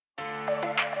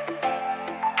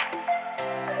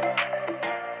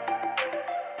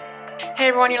Hey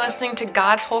everyone, you're listening to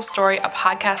God's Whole Story, a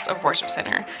podcast of Worship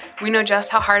Center. We know just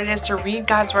how hard it is to read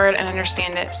God's Word and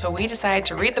understand it, so we decided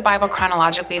to read the Bible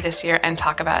chronologically this year and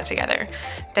talk about it together.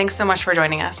 Thanks so much for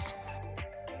joining us.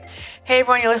 Hey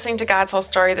everyone, you're listening to God's Whole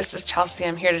Story. This is Chelsea.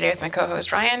 I'm here today with my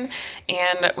co-host Ryan,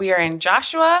 and we are in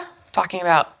Joshua talking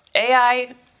about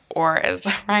Ai, or as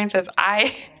Ryan says,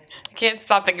 I can't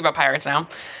stop thinking about pirates now.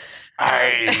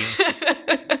 I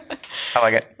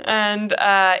like it. And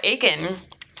Achan.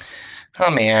 Oh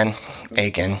man,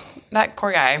 Achan. That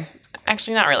poor guy.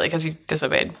 Actually, not really, because he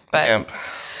disobeyed. But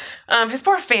Yep. His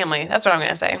poor family. That's what I'm going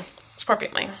to say. His poor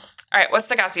family. All right, what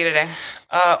stuck out to you today?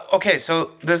 Okay,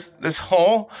 so this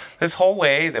whole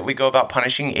way that we go about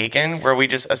punishing Achan, where we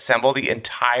just assemble the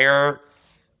entire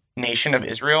nation of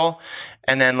Israel,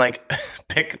 and then like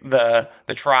pick the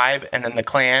tribe, and then the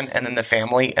clan, and then the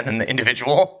family, and then the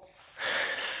individual.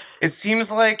 It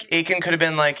seems like Achan could have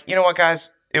been like, you know what,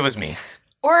 guys, it was me.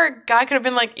 Or God could have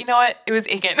been like, you know what, it was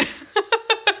Achan.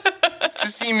 It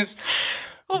just seems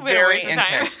very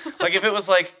intense. Like if it was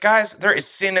like, guys, there is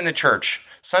sin in the church.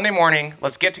 Sunday morning,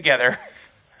 let's get together.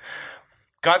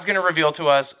 God's going to reveal to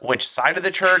us which side of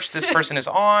the church this person is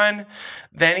on.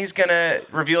 Then he's going to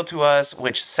reveal to us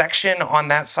which section on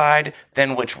that side,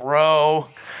 then which row,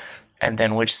 and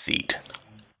then which seat.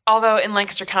 Although in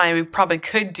Lancaster County, we probably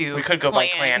could do We could go by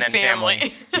clan and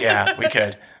family. Yeah, we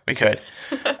could. We could.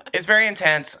 It's very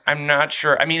intense. I'm not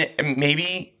sure. I mean,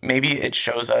 maybe it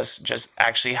shows us just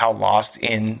actually how lost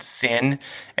in sin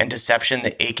and deception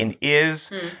that Achan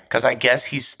is. Because I guess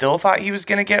he still thought he was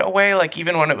going to get away. Like,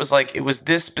 even when it was like, it was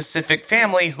this specific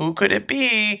family, who could it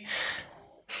be?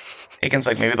 Achan's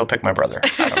like, maybe they'll pick my brother.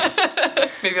 I don't know.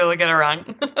 Maybe they'll get it wrong.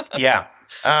 Yeah.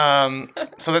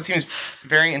 So that seems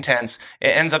very intense. It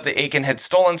ends up that Achan had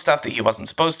stolen stuff that he wasn't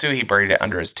supposed to. He buried it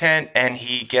under his tent, and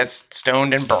he gets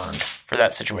stoned and burned for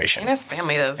that situation. And his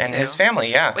family does, And too. his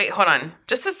family, yeah. Wait, hold on.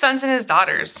 Just his sons and his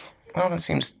daughters. Well, that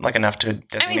seems like enough to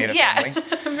designate a yeah. family.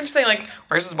 I'm just saying, like,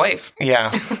 where's his wife?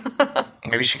 Yeah.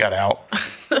 Maybe she got out.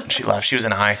 She left. She was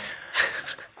an eye.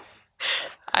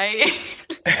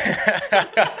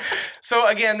 So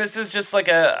again, this is just like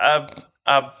a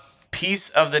piece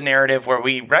of the narrative where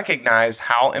we recognize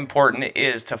how important it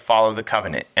is to follow the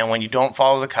covenant. And when you don't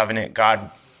follow the covenant,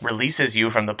 God releases you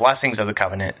from the blessings of the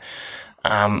covenant,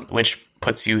 which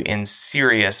puts you in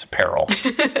serious peril,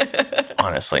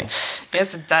 honestly.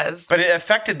 Yes, it does. But it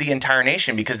affected the entire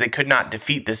nation because they could not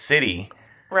defeat the city.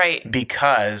 Right.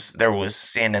 Because there was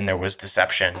sin and there was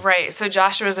deception. Right. So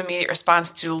Joshua's immediate response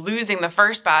to losing the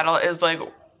first battle is like,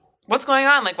 what's going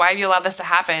on? Like, why have you allowed this to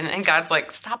happen? And God's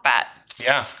like, stop that.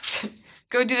 Yeah.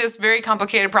 Go do this very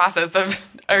complicated process of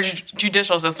our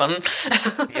judicial system.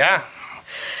 Yeah.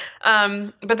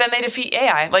 But then they defeat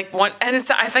Ai.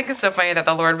 I think it's so funny that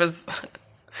the Lord was,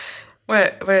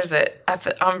 where is it?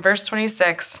 On verse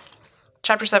 26,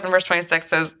 chapter 7, verse 26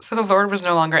 says, so the Lord was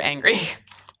no longer angry.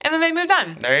 And then they moved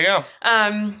on. There you go.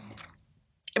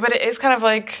 But it is kind of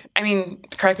like, I mean,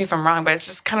 correct me if I'm wrong, but it's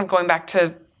just kind of going back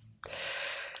to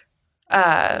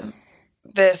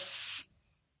this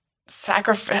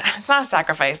sacrifice. It's not a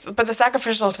sacrifice, but the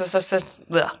sacrificial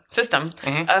system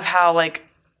of how, like,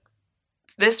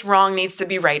 this wrong needs to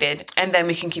be righted, and then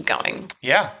we can keep going.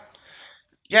 Yeah.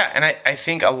 Yeah, and I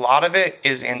think a lot of it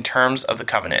is in terms of the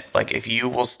covenant. Like, if you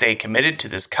will stay committed to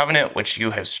this covenant, which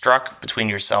you have struck between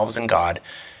yourselves and God,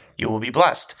 you will be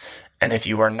blessed. And if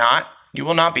you are not, you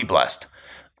will not be blessed.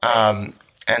 And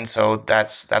so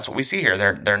that's what we see here.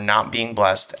 They're not being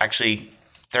blessed. Actually,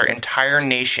 their entire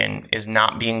nation is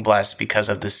not being blessed because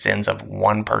of the sins of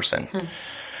one person.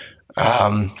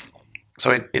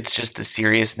 So it's just the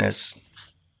seriousness.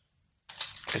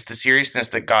 It's the seriousness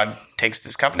that God takes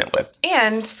this covenant with.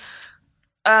 And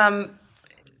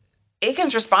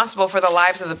Achan's responsible for the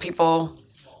lives of the people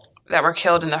that were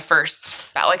killed in the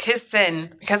first battle. Like, his sin,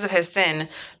 because of his sin,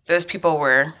 those people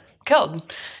were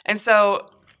killed. And so,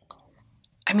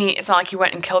 I mean, it's not like he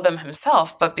went and killed them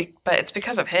himself, but it's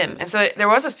because of him. And so there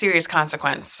was a serious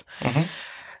consequence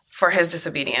for his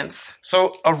disobedience.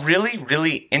 So a really,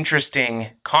 really interesting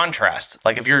contrast.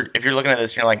 Like, if you're looking at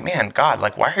this and you're like, man, God,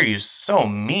 like, why are you so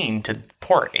mean to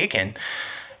poor Achan?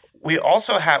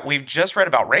 We've just read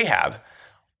about Rahab,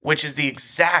 which is the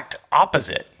exact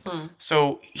opposite.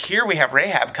 So here we have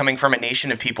Rahab coming from a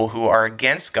nation of people who are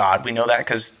against God. We know that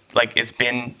because, like, it's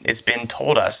been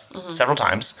told us several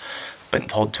times, been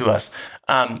told to us.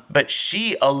 But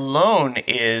she alone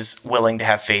is willing to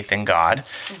have faith in God.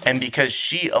 And because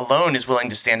she alone is willing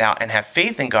to stand out and have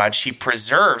faith in God, she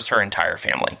preserves her entire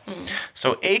family.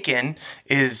 So Achan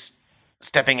is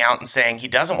stepping out and saying he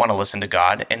doesn't want to listen to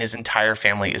God and his entire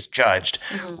family is judged.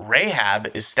 Rahab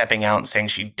is stepping out and saying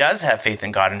she does have faith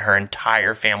in God and her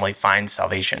entire family finds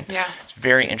salvation. Yeah. It's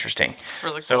very interesting. It's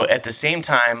really cool. So at the same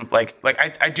time,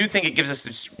 I do think it gives us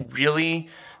this really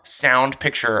sound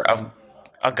picture of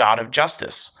a God of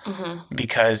justice.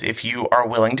 Because if you are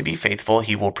willing to be faithful,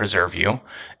 he will preserve you.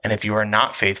 And if you are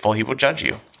not faithful, he will judge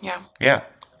you. Yeah. Yeah.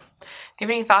 Do you have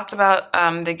any thoughts about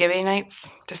the Gibeonites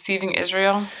deceiving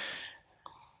Israel?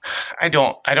 I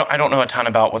don't know a ton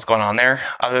about what's going on there,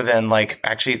 other than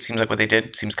actually it seems like what they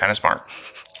did seems kind of smart.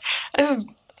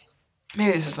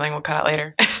 Maybe this is something we'll cut out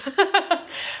later.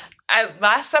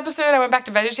 Last episode, I went back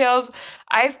to VeggieTales.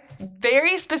 I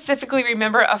very specifically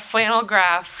remember a flannel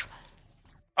graph.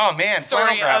 Oh man,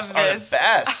 flannel graphs are the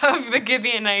best. Of the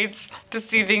Gibeonites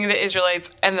deceiving the Israelites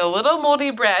and the little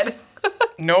moldy bread.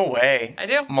 No way. I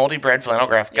do. Moldy bread flannel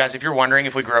graph. Yeah. Guys, if you're wondering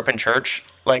if we grew up in church,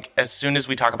 as soon as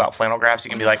we talk about flannel graphs, you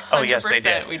can be like, oh, yes, they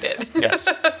did. We did. Yes.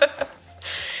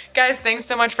 Guys, thanks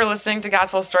so much for listening to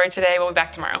God's Whole Story today. We'll be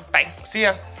back tomorrow. Bye. See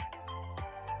ya.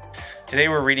 Today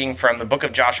we're reading from the book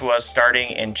of Joshua,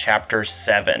 starting in chapter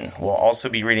 7. We'll also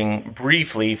be reading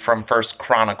briefly from 1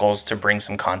 Chronicles to bring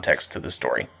some context to the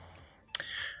story.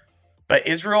 But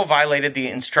Israel violated the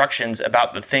instructions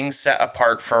about the things set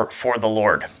apart for the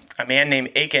Lord. A man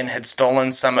named Achan had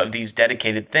stolen some of these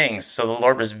dedicated things, so the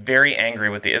Lord was very angry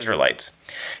with the Israelites.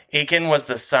 Achan was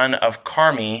the son of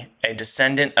Carmi, a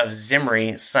descendant of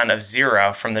Zimri, son of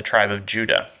Zerah, from the tribe of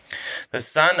Judah. The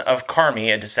son of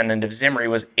Carmi, a descendant of Zimri,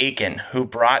 was Achan, who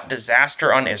brought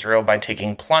disaster on Israel by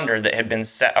taking plunder that had been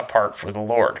set apart for the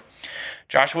Lord.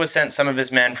 Joshua sent some of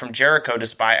his men from Jericho to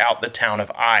spy out the town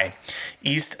of Ai,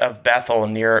 east of Bethel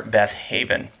near Beth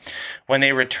Haven. When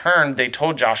they returned, they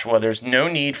told Joshua, "There's no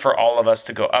need for all of us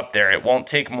to go up there. It won't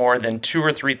take more than 2,000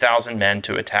 or 3,000 men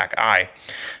to attack Ai.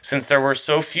 Since there were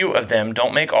so few of them,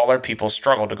 don't make all our people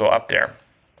struggle to go up there."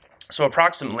 So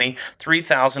approximately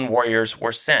 3,000 warriors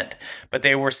were sent, but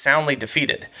they were soundly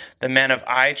defeated. The men of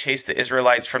Ai chased the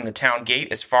Israelites from the town gate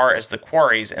as far as the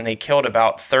quarries, and they killed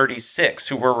about 36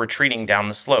 who were retreating down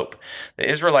the slope. The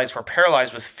Israelites were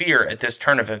paralyzed with fear at this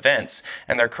turn of events,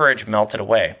 and their courage melted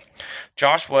away.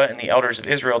 Joshua and the elders of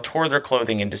Israel tore their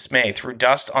clothing in dismay, threw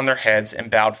dust on their heads, and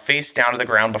bowed face down to the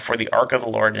ground before the ark of the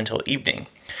Lord until evening.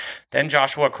 Then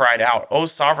Joshua cried out, "O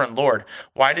sovereign Lord,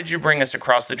 why did you bring us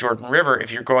across the Jordan River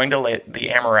if you're going to let the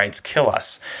Amorites kill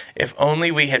us? If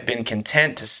only we had been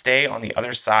content to stay on the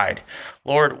other side.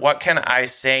 Lord, what can I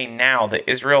say now that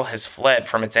Israel has fled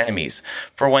from its enemies?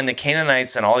 For when the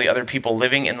Canaanites and all the other people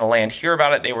living in the land hear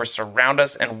about it, they will surround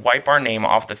us and wipe our name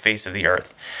off the face of the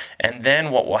earth. And then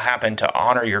what will happen to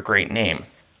honor your great name?"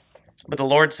 But the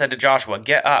Lord said to Joshua,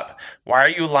 "Get up. Why are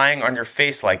you lying on your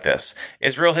face like this?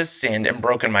 Israel has sinned and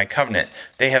broken my covenant.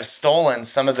 They have stolen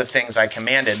some of the things I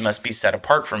commanded must be set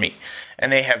apart for me.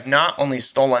 And they have not only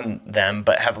stolen them,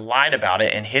 but have lied about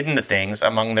it and hidden the things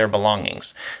among their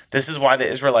belongings. This is why the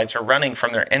Israelites are running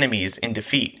from their enemies in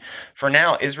defeat. For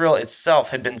now, Israel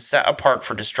itself had been set apart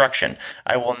for destruction.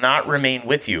 I will not remain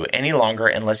with you any longer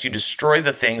unless you destroy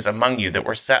the things among you that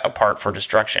were set apart for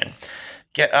destruction.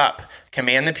 Get up,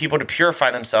 command the people to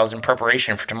purify themselves in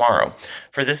preparation for tomorrow.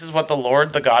 For this is what the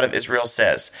Lord, the God of Israel,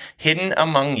 says. Hidden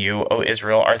among you, O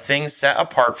Israel, are things set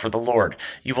apart for the Lord.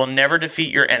 You will never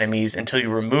defeat your enemies until you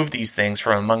remove these things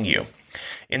from among you.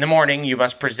 In the morning you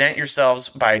must present yourselves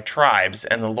by tribes,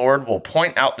 and the Lord will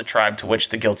point out the tribe to which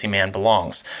the guilty man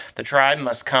belongs. The tribe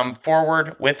must come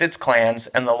forward with its clans,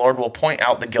 and the Lord will point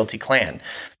out the guilty clan.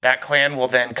 That clan will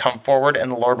then come forward,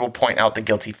 and the Lord will point out the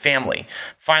guilty family.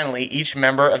 Finally, each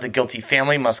member of the guilty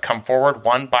family must come forward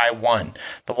one by one.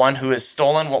 The one who has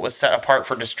stolen what was set apart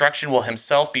for destruction will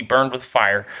himself be burned with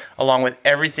fire, along with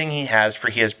everything he has, for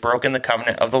he has broken the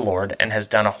covenant of the Lord and has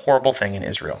done a horrible thing in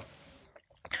Israel.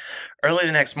 Early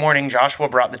the next morning, Joshua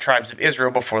brought the tribes of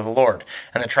Israel before the Lord,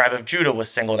 and the tribe of Judah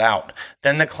was singled out.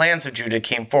 Then the clans of Judah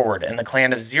came forward, and the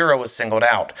clan of Zerah was singled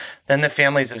out. Then the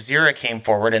families of Zerah came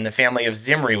forward, and the family of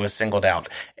Zimri was singled out.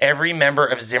 Every member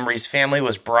of Zimri's family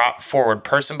was brought forward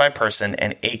person by person,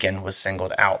 and Achan was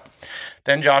singled out.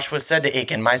 Then Joshua said to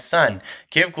Achan, "My son,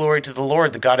 give glory to the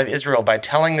Lord, the God of Israel, by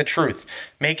telling the truth.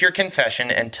 Make your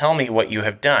confession and tell me what you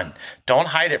have done. Don't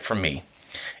hide it from me."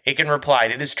 Achan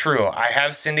replied, "It is true. I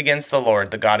have sinned against the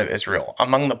Lord, the God of Israel.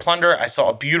 Among the plunder, I saw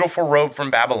a beautiful robe from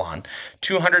Babylon,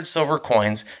 200 silver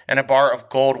coins, and a bar of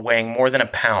gold weighing more than a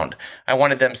pound. I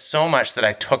wanted them so much that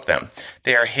I took them.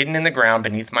 They are hidden in the ground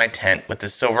beneath my tent, with the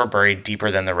silver buried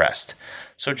deeper than the rest."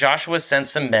 So Joshua sent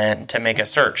some men to make a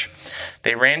search.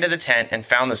 They ran to the tent and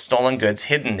found the stolen goods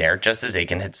hidden there, just as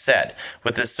Achan had said,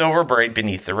 with the silver buried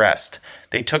beneath the rest.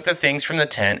 They took the things from the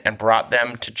tent and brought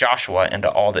them to Joshua and to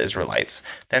all the Israelites.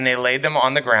 Then they laid them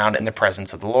on the ground in the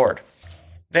presence of the Lord.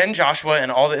 Then Joshua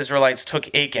and all the Israelites took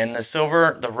Achan, the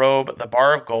silver, the robe, the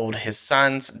bar of gold, his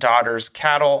sons, daughters,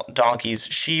 cattle, donkeys,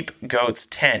 sheep, goats,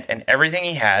 tent, and everything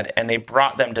he had, and they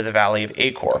brought them to the valley of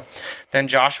Achor. Then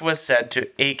Joshua said to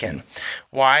Achan,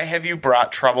 "Why have you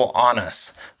brought trouble on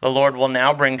us? The Lord will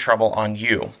now bring trouble on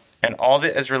you." And all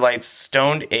the Israelites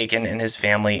stoned Achan and his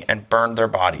family and burned their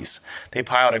bodies. They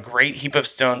piled a great heap of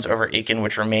stones over Achan,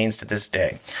 which remains to this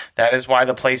day. That is why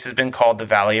the place has been called the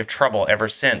Valley of Trouble ever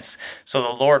since. So the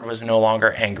Lord was no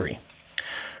longer angry.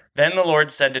 Then the Lord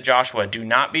said to Joshua, "Do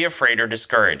not be afraid or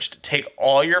discouraged. Take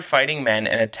all your fighting men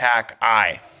and attack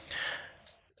Ai.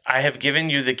 I have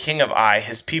given you the king of Ai,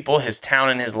 his people, his town,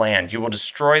 and his land. You will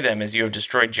destroy them as you have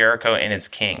destroyed Jericho and its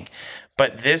king.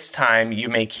 But this time you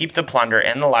may keep the plunder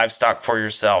and the livestock for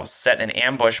yourselves. Set an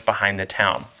ambush behind the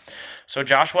town." So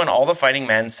Joshua and all the fighting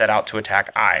men set out to attack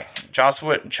Ai.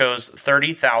 Joshua chose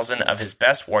 30,000 of his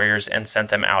best warriors and sent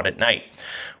them out at night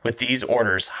with these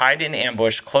orders: hide in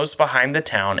ambush close behind the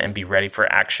town and be ready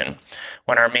for action.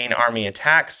 When our main army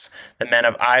attacks, the men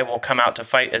of Ai will come out to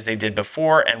fight as they did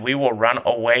before, and we will run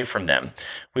away from them.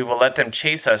 We will let them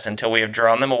chase us until we have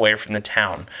drawn them away from the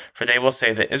town, for they will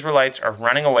say, "The Israelites are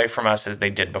running away from us as they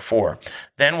did before."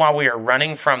 Then while we are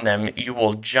running from them, you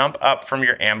will jump up from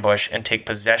your ambush and take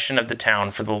possession of the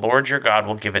town, for the Lord your God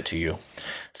will give it to you.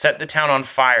 Set the town on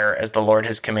fire as the Lord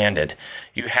has commanded.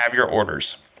 You have your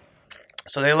orders.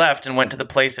 So they left and went to the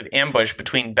place of ambush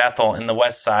between Bethel and the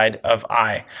west side of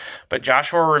Ai. But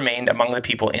Joshua remained among the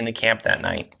people in the camp that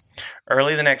night.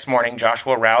 Early the next morning,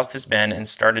 Joshua roused his men and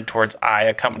started towards Ai,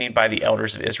 accompanied by the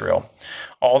elders of Israel.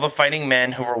 All the fighting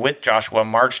men who were with Joshua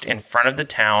marched in front of the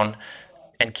town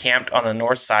and camped on the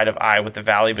north side of Ai with the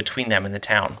valley between them and the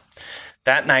town.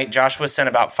 That night, Joshua sent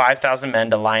about 5,000 men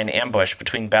to lie in ambush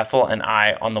between Bethel and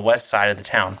Ai on the west side of the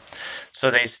town. So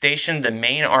they stationed the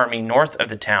main army north of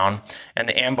the town and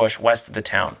the ambush west of the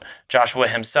town. Joshua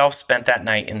himself spent that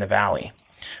night in the valley.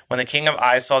 When the king of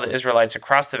Ai saw the Israelites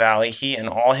across the valley, he and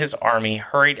all his army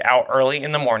hurried out early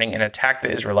in the morning and attacked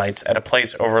the Israelites at a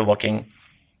place overlooking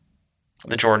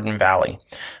the Jordan Valley.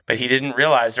 But he didn't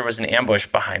realize there was an ambush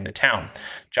behind the town.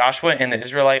 Joshua and the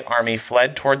Israelite army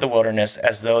fled toward the wilderness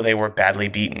as though they were badly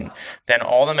beaten. Then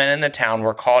all the men in the town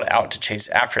were called out to chase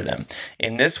after them.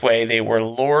 In this way, they were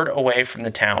lured away from the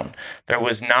town. There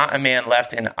was not a man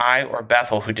left in Ai or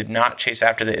Bethel who did not chase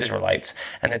after the Israelites,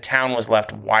 and the town was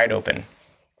left wide open.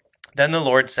 Then the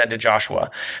Lord said to Joshua,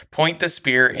 "Point the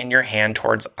spear in your hand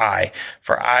towards Ai,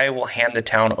 for I will hand the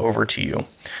town over to you."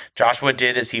 Joshua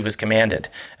did as he was commanded.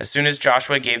 As soon as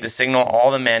Joshua gave the signal,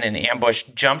 all the men in ambush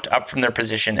jumped up from their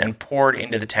position and poured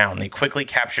into the town. They quickly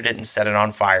captured it and set it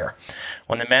on fire.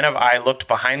 When the men of Ai looked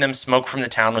behind them, smoke from the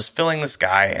town was filling the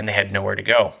sky, and they had nowhere to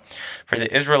go. For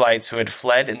the Israelites who had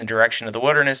fled in the direction of the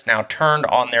wilderness now turned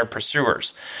on their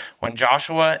pursuers. When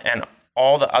Joshua and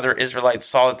all the other Israelites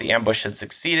saw that the ambush had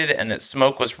succeeded and that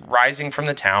smoke was rising from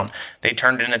the town, they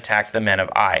turned and attacked the men of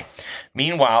Ai.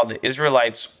 Meanwhile, the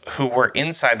Israelites who were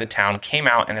inside the town came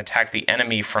out and attacked the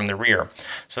enemy from the rear.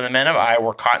 So the men of Ai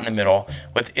were caught in the middle,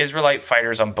 with Israelite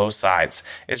fighters on both sides.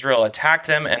 Israel attacked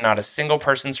them, and not a single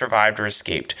person survived or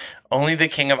escaped. Only the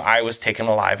king of Ai was taken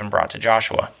alive and brought to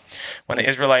Joshua. When the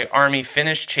Israelite army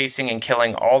finished chasing and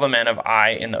killing all the men of Ai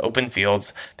in the open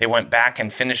fields, they went back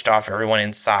and finished off everyone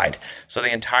inside. So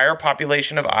the entire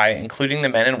population of Ai, including the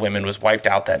men and women, was wiped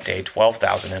out that day,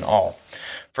 12,000 in all.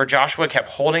 For Joshua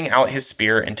kept holding out his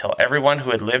spear until everyone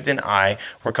who had lived in Ai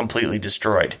were completely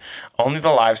destroyed. Only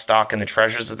the livestock and the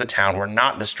treasures of the town were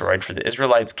not destroyed, for the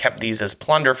Israelites kept these as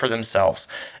plunder for themselves,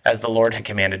 as the Lord had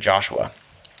commanded Joshua.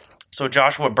 So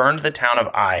Joshua burned the town of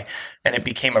Ai, and it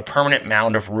became a permanent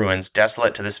mound of ruins,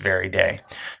 desolate to this very day.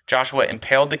 Joshua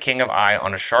impaled the king of Ai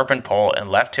on a sharpened pole and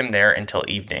left him there until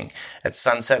evening. At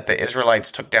sunset, the Israelites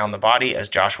took down the body as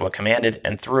Joshua commanded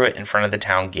and threw it in front of the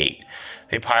town gate.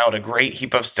 They piled a great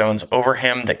heap of stones over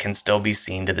him that can still be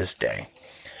seen to this day.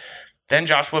 Then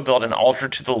Joshua built an altar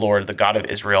to the Lord, the God of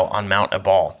Israel, on Mount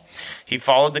Ebal. He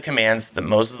followed the commands that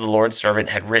Moses, the Lord's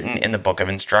servant, had written in the book of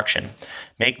instruction.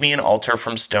 Make me an altar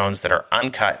from stones that are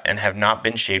uncut and have not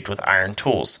been shaped with iron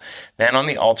tools. Then on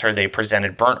the altar they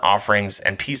presented burnt offerings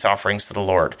and peace offerings to the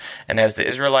Lord. And as the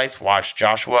Israelites watched,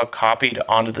 Joshua copied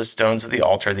onto the stones of the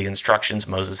altar the instructions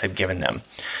Moses had given them.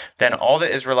 Then all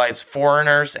the Israelites,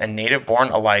 foreigners and native-born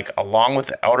alike, along with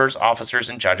the elders, officers,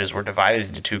 and judges, were divided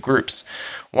into two groups.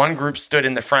 One group stood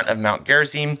in the front of Mount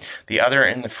Gerizim, the other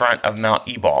in the front of Mount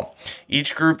Ebal.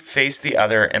 Each group faced the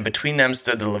other, and between them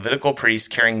stood the Levitical priests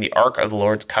carrying the ark of the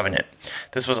Lord's covenant.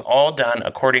 This was all done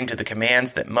according to the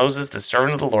commands that Moses, the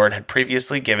servant of the Lord, had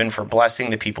previously given for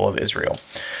blessing the people of Israel.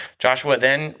 Joshua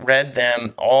then read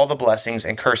them all the blessings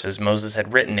and curses Moses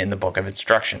had written in the book of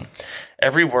instruction.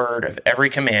 Every word of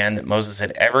every command that Moses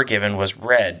had ever given was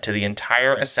read to the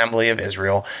entire assembly of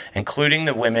Israel, including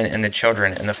the women and the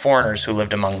children and the foreigners who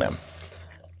lived among them.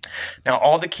 Now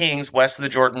all the kings west of the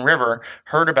Jordan River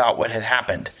heard about what had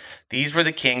happened. These were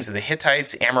the kings of the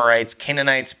Hittites, Amorites,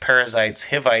 Canaanites, Perizzites,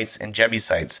 Hivites, and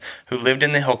Jebusites, who lived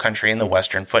in the hill country in the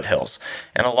western foothills,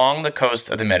 and along the coast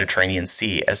of the Mediterranean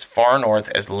Sea, as far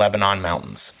north as Lebanon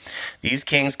mountains. These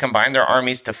kings combined their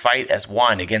armies to fight as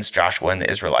one against Joshua and the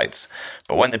Israelites.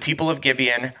 But when the people of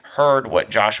Gibeon heard what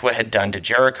Joshua had done to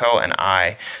Jericho and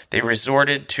Ai, they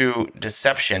resorted to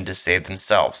deception to save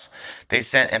themselves. They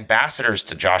sent ambassadors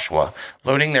to Joshua,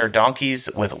 loading their donkeys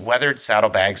with weathered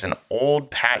saddlebags and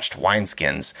old patched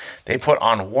wineskins. They put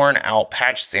on worn-out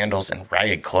patched sandals and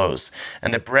ragged clothes,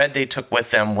 and the bread they took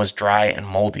with them was dry and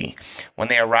moldy. When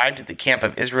they arrived at the camp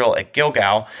of Israel at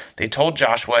Gilgal, they told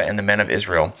Joshua and the men of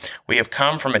Israel, "We have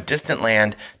come from a distant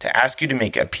land to ask you to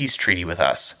make a peace treaty with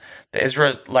us." The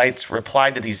Israelites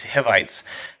replied to these Hivites,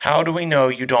 "How do we know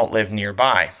you don't live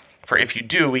nearby? For if you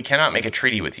do, we cannot make a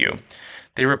treaty with you."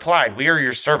 They replied, "We are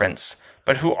your servants."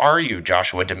 "But who are you?"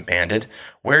 Joshua demanded.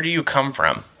 "Where do you come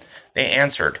from?" They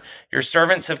answered, "Your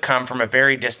servants have come from a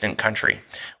very distant country.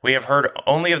 We have heard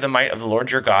only of the might of the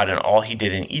Lord your God and all he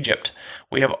did in Egypt.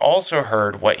 We have also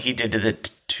heard what he did to the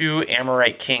two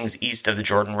Amorite kings east of the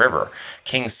Jordan River,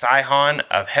 King Sihon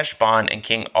of Heshbon and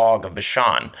King Og of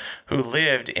Bashan, who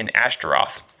lived in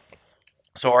Ashtaroth.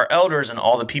 So our elders and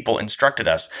all the people instructed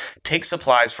us, take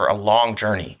supplies for a long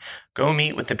journey. Go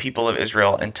meet with the people of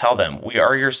Israel and tell them, we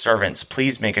are your servants.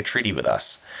 Please make a treaty with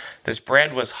us. This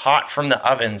bread was hot from the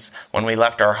ovens when we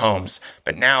left our homes,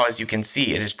 but now, as you can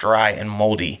see, it is dry and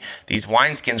moldy. These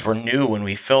wineskins were new when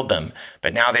we filled them,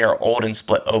 but now they are old and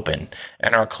split open,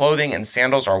 and our clothing and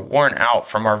sandals are worn out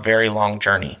from our very long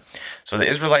journey. So the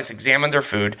Israelites examined their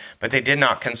food, but they did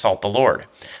not consult the Lord.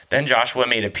 Then Joshua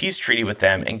made a peace treaty with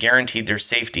them and guaranteed their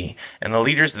safety, and the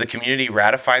leaders of the community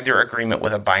ratified their agreement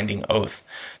with a binding oath.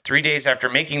 3 days after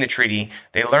making the treaty,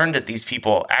 they learned that these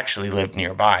people actually lived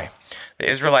nearby. The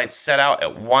Israelites set out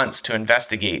at once to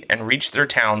investigate and reached their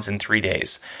towns in 3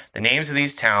 days. The names of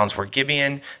these towns were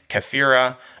Gibeon,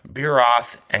 Kephirah,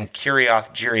 Beeroth, and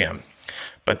Kiriath Jearim.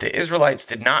 But the Israelites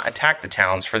did not attack the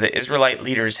towns, for the Israelite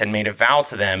leaders had made a vow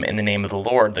to them in the name of the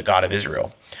Lord, the God of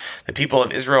Israel. The people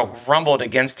of Israel grumbled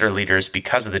against their leaders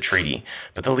because of the treaty.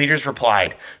 But the leaders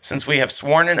replied, since we have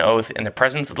sworn an oath in the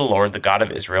presence of the Lord, the God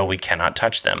of Israel, we cannot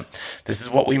touch them. This is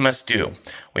what we must do.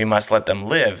 We must let them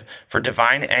live, for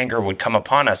divine anger would come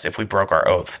upon us if we broke our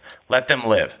oath. Let them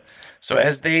live. So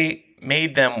as they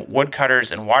made them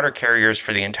woodcutters and water carriers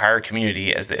for the entire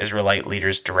community, as the Israelite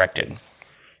leaders directed.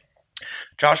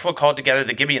 Joshua called together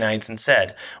the Gibeonites and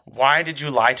said, why did you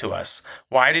lie to us?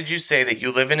 Why did you say that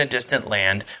you live in a distant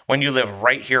land when you live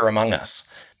right here among us?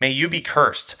 May you be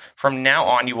cursed. From now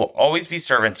on you will always be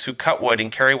servants who cut wood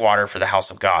and carry water for the house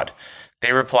of God.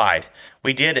 They replied,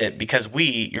 we did it because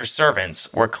we, your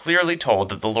servants, were clearly told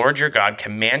that the Lord your God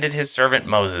commanded his servant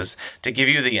Moses to give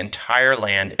you the entire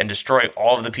land and destroy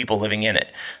all of the people living in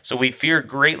it. So we feared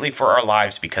greatly for our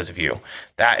lives because of you.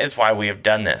 That is why we have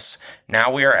done this.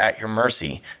 Now we are at your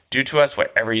mercy. Do to us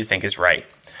whatever you think is right.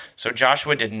 So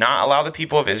Joshua did not allow the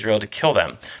people of Israel to kill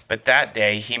them, but that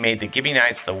day he made the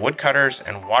Gibeonites the woodcutters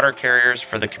and water carriers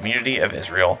for the community of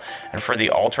Israel and for the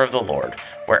altar of the Lord,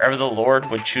 wherever the Lord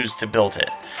would choose to build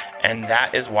it. And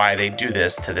that is why they do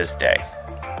this to this day.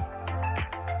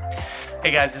 Hey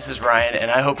guys, this is Ryan,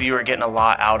 and I hope you are getting a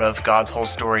lot out of God's whole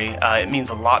story. It means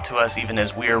a lot to us even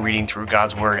as we are reading through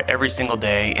God's Word every single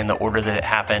day in the order that it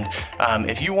happened.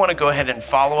 If you want to go ahead and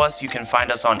follow us, you can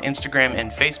find us on Instagram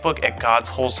and Facebook at God's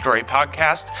Whole Story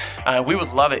Podcast. We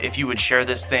would love it if you would share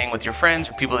this thing with your friends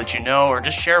or people that you know, or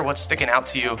just share what's sticking out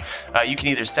to you. You can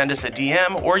either send us a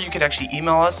DM, or you could actually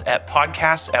email us at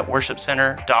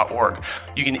podcast@worshipcenter.org.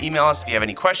 You can email us if you have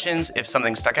any questions, if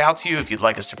something stuck out to you, if you'd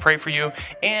like us to pray for you,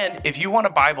 and if you want a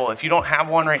Bible, if you don't have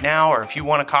one right now, or if you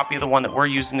want a copy of the one that we're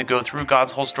using to go through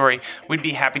God's whole story, we'd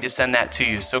be happy to send that to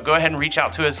you. So go ahead and reach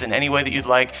out to us in any way that you'd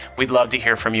like. We'd love to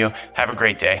hear from you. Have a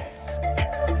great day.